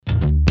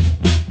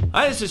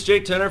Hi, this is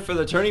Jake Turner for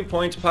the Turning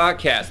Points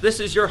Podcast. This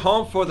is your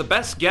home for the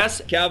best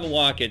guest, Calvin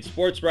Watkins,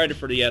 sports writer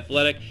for The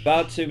Athletic,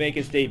 about to make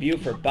his debut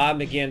for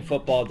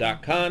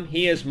BobMcGinnFootball.com.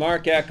 He is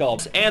Mark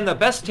Eckel, and the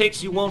best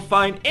takes you won't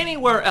find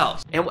anywhere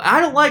else. And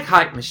I don't like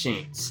hype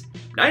machines.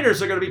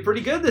 Niners are going to be pretty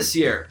good this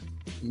year.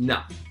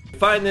 No.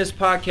 Find this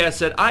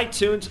podcast at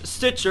iTunes,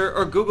 Stitcher,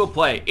 or Google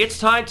Play. It's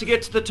time to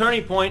get to the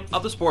turning point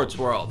of the sports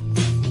world.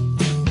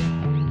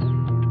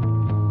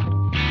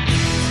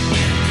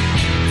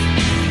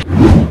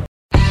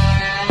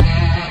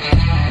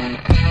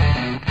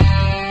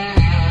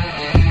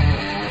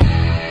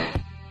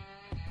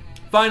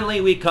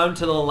 Finally, we come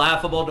to the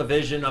laughable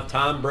division of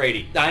Tom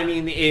Brady. I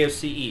mean the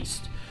AFC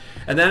East.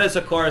 And that is,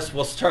 of course,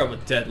 we'll start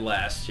with dead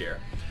last here.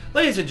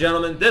 Ladies and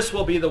gentlemen, this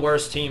will be the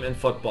worst team in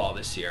football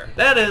this year.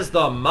 That is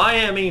the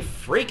Miami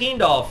freaking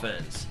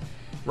Dolphins.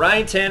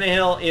 Ryan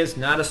Tannehill is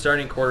not a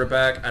starting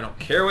quarterback. I don't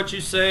care what you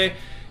say.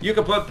 You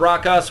can put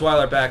Brock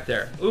Osweiler back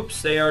there.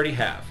 Oops, they already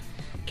have.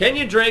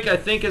 Kenyon Drake, I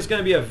think, is going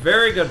to be a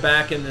very good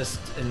back in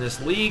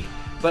this league.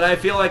 But I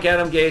feel like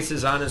Adam Gase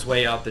is on his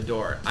way out the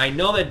door. I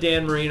know that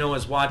Dan Marino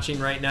is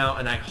watching right now,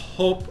 and I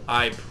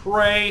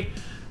pray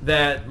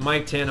that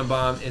Mike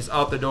Tannenbaum is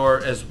out the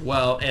door as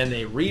well, and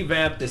they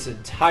revamp this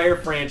entire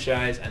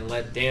franchise and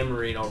let Dan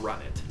Marino run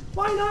it.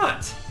 Why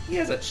not? He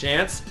has a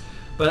chance,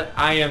 but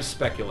I am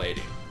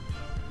speculating.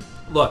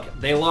 Look,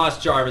 they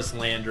lost Jarvis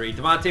Landry.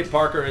 Devontae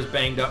Parker is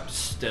banged up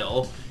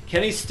still.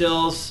 Kenny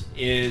Stills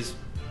is,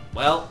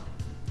 well,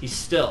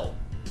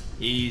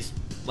 he's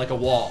like a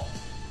wall.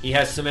 He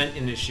has cement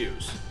in his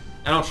shoes.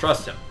 I don't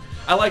trust him.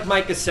 I like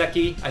Mike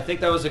Gesicki. I think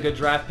that was a good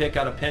draft pick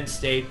out of Penn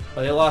State,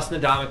 but they lost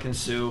Ndamukong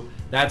Suh.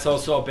 That's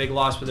also a big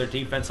loss for their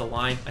defensive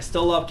line. I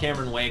still love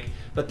Cameron Wake,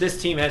 but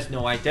this team has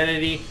no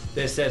identity.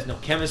 This has no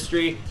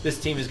chemistry.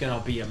 This team is going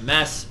to be a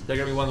mess. They're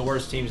going to be one of the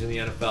worst teams in the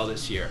NFL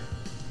this year.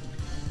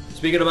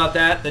 Speaking about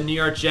that, the New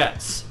York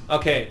Jets.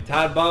 Okay,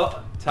 Todd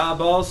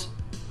Bowles,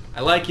 I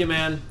like you,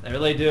 man. I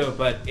really do,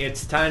 but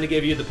it's time to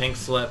give you the pink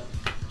slip.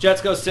 Jets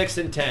go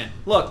 6-10.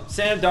 Look,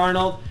 Sam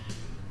Darnold,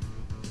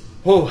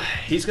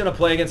 he's going to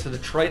play against the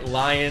Detroit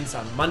Lions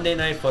on Monday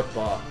Night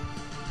Football.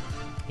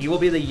 He will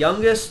be the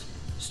youngest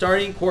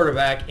starting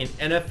quarterback in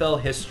NFL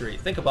history.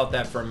 Think about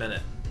that for a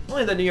minute.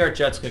 Only the New York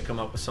Jets could come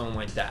up with something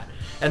like that.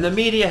 And the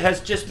media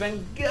has just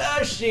been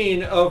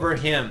gushing over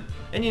him.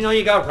 And you know,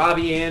 you got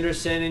Robbie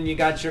Anderson and you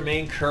got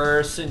Jermaine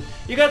Kearse and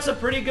you got some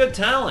pretty good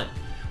talent.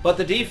 But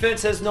the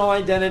defense has no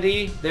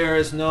identity. There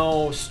is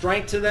no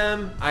strength to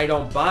them. I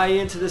don't buy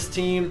into this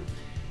team.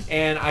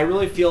 And I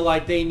really feel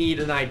like they need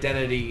an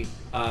identity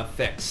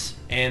fix.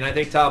 And I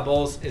think Todd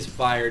Bowles is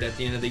fired at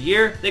the end of the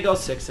year. They go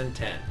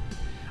 6-10.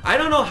 I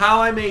don't know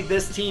how I made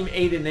this team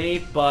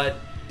 8-8, but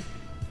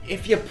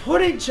if you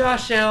put in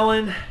Josh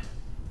Allen,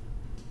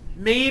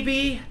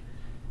 maybe.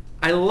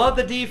 I love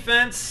the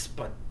defense,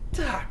 but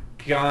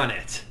doggone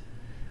it.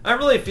 I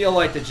really feel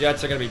like the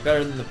Jets are going to be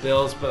better than the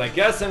Bills, but I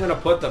guess I'm going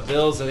to put the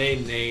Bills at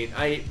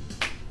 8-8.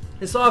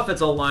 This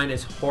offensive line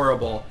is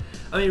horrible.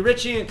 I mean,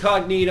 Richie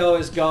Incognito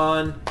is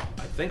gone,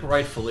 I think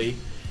rightfully.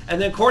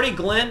 And then Cordy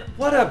Glenn,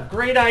 what a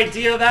great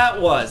idea that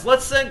was.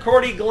 Let's send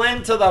Cordy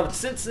Glenn to the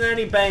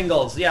Cincinnati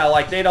Bengals. Yeah,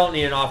 like they don't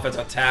need an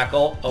offensive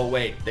tackle. Oh,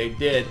 wait, they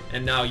did.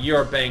 And now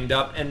you're banged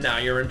up, and now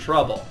you're in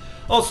trouble.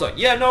 Also,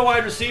 no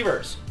wide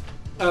receivers.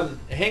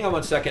 Hang on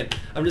one second.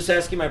 I'm just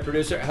asking my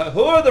producer,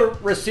 who are the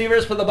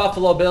receivers for the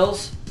Buffalo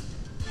Bills?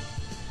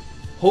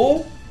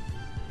 Who?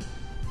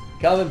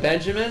 Kelvin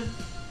Benjamin?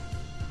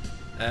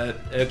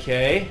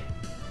 Okay.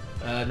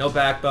 No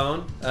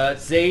backbone.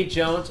 Zay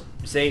Jones.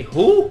 Zay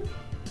who?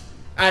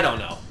 I don't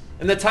know.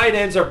 And the tight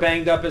ends are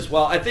banged up as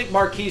well. I think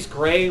Marquise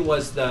Gray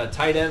was the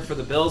tight end for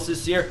the Bills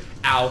this year.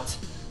 Out.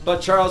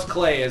 But Charles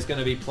Clay is going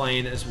to be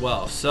playing as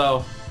well.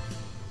 So,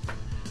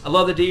 I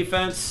love the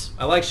defense.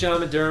 I like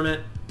Sean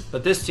McDermott.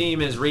 But this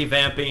team is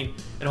revamping,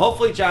 and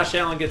hopefully Josh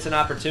Allen gets an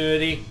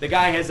opportunity. The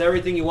guy has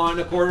everything you want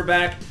in a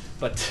quarterback,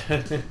 but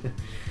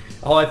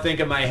all I think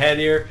in my head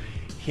here,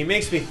 he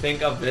makes me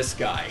think of this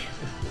guy,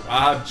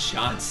 Rob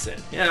Johnson.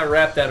 Yeah,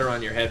 wrap that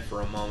around your head for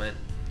a moment.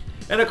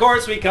 And of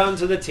course, we come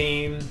to the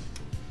team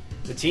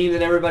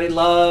that everybody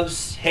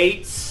loves,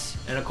 hates,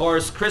 and of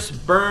course, Chris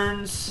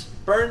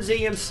Burnsy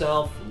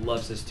himself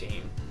loves his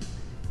team.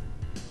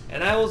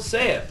 And I will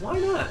say it, why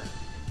not?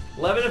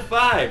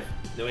 11-5.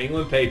 New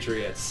England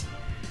Patriots.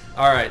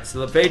 All right,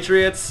 so the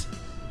Patriots,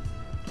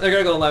 they're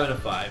going to go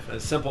 11-5.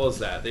 As simple as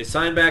that. They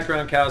signed back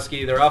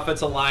Gronkowski. Their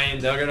offensive line,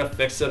 they're going to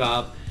fix it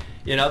up.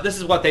 You know, this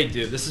is what they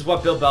do. This is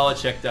what Bill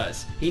Belichick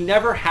does. He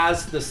never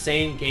has the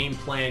same game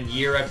plan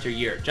year after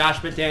year. Josh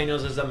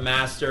McDaniels is a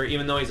master.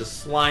 Even though he's a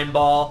slime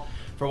ball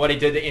for what he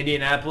did to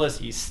Indianapolis,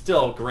 he's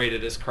still great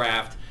at his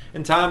craft.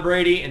 And Tom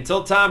Brady,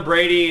 until Tom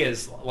Brady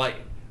is like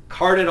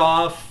carted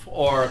off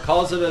or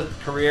calls it a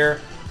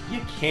career, you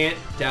can't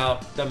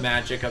doubt the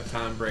magic of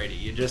Tom Brady.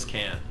 You just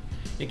can't.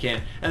 You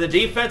can't. And the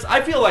defense,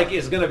 I feel like,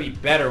 is going to be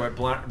better with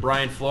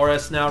Brian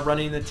Flores now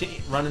running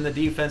the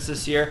defense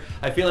this year.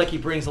 I feel like he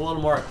brings a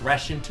little more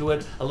aggression to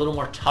it, a little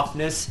more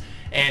toughness.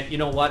 And you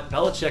know what?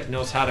 Belichick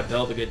knows how to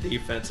build a good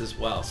defense as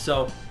well.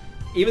 So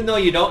even though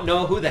you don't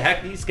know who the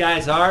heck these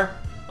guys are,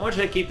 I want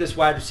you to keep this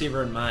wide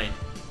receiver in mind.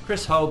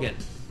 Chris Hogan.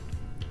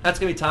 That's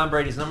going to be Tom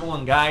Brady's number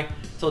one guy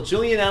until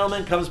Julian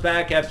Edelman comes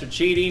back after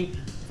cheating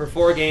for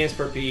 4 games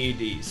for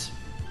PEDs.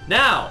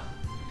 Now,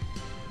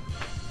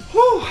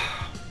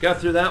 got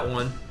through that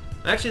one.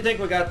 I actually think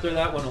we got through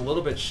that one a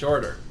little bit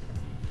shorter.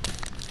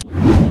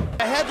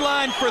 The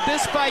headline for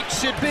this fight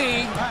should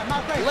be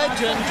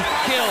Legend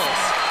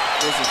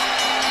Kills.